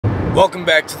Welcome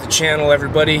back to the channel,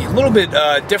 everybody. A little bit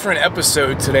different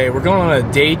episode today. We're going on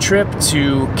a day trip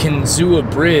to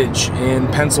Kinzua Bridge in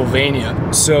Pennsylvania.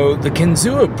 So the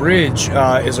Kinzua Bridge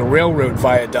is a railroad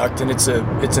viaduct, and it's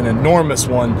an enormous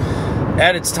one.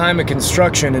 At its time of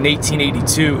construction in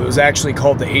 1882, it was actually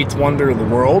called the eighth wonder of the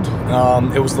world.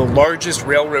 It was the largest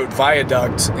railroad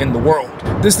viaduct in the world.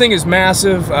 This thing is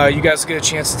massive. You guys get a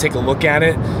chance to take a look at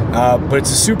it, but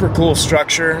it's a super cool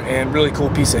structure and really cool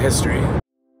piece of history.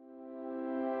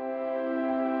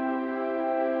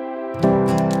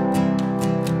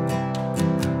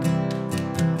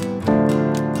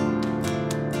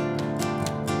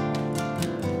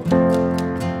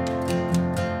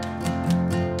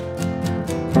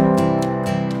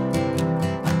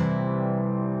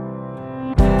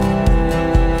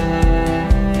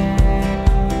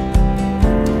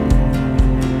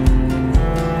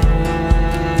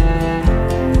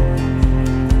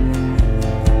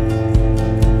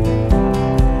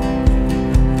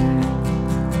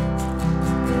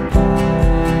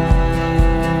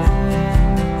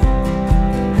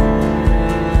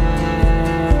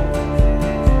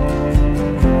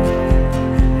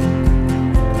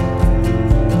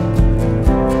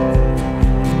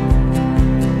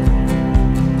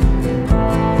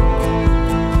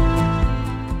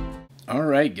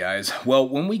 Alright guys, well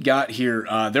when we got here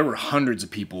there were hundreds of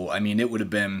people. I mean, it would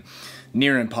have been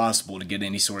near impossible to get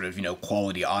any sort of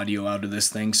quality audio out of this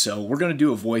thing, so we're going to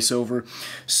do a voiceover.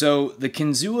 So the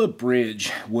Kinzua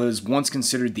Bridge was once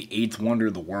considered the eighth wonder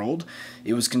of the world.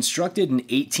 It was constructed in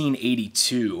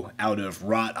 1882 out of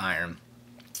wrought iron.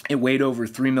 It weighed over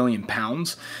 3 million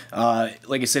pounds.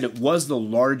 Like I said, it was the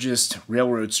largest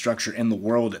railroad structure in the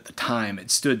world at the time. It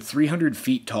stood 300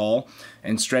 feet tall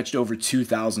and stretched over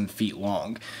 2,000 feet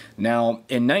long. Now,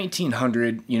 in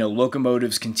 1900,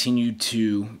 locomotives continued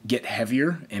to get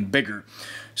heavier and bigger.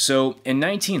 So in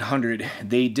 1900,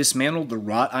 they dismantled the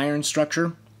wrought iron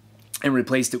structure and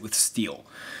replaced it with steel.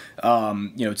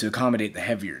 To accommodate the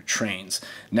heavier trains.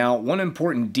 Now, one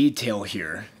important detail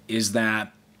here is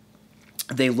that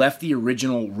they left the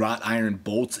original wrought iron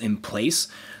bolts in place.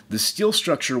 The steel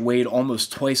structure weighed almost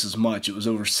twice as much. It was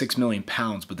over 6 million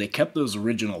pounds, but they kept those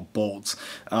original bolts.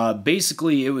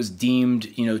 Basically, it was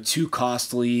deemed, too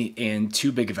costly and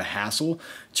too big of a hassle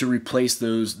to replace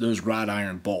those wrought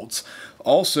iron bolts.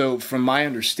 Also, from my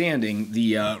understanding,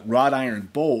 the wrought iron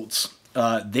bolts,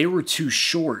 they were too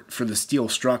short for the steel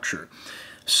structure.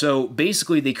 So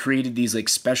basically, they created these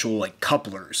special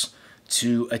couplers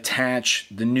to attach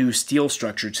the new steel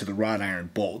structure to the wrought iron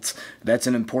bolts. That's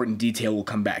an important detail we'll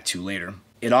come back to later.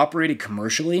 It operated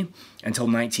commercially until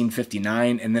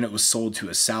 1959, and then it was sold to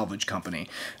a salvage company.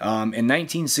 In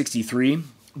 1963,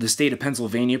 the state of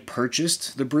Pennsylvania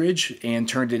purchased the bridge and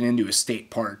turned it into a state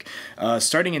park.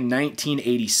 Starting in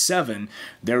 1987,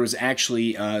 there was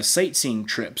actually sightseeing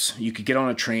trips. You could get on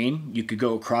a train, you could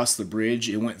go across the bridge.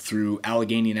 It went through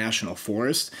Allegheny National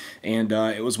Forest, and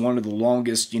it was one of the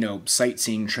longest,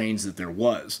 sightseeing trains that there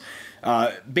was.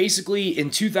 Basically,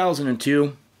 in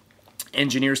 2002,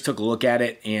 engineers took a look at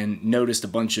it and noticed a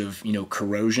bunch of,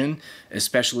 corrosion,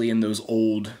 especially in those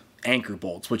old anchor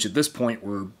bolts, which at this point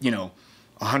were,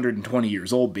 120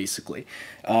 years old, basically.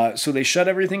 So they shut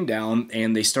everything down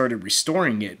and they started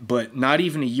restoring it, but not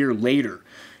even a year later,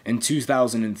 in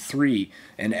 2003,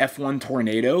 an F1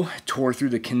 tornado tore through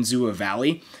the Kinzua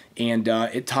Valley and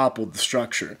it toppled the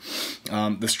structure.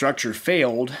 The structure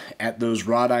failed at those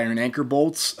wrought iron anchor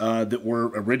bolts that were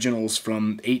originals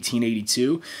from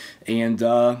 1882, and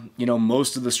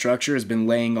most of the structure has been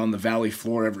laying on the valley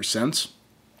floor ever since.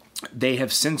 They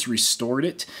have since restored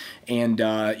it, and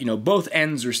both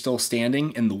ends are still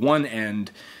standing. And the one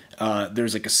end,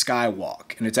 there's a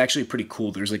skywalk, and it's actually pretty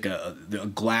cool. There's a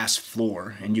glass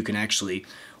floor, and you can actually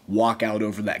walk out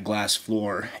over that glass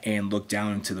floor and look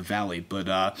down into the valley.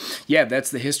 But yeah, that's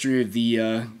the history of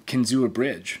the Kinzua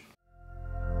Bridge.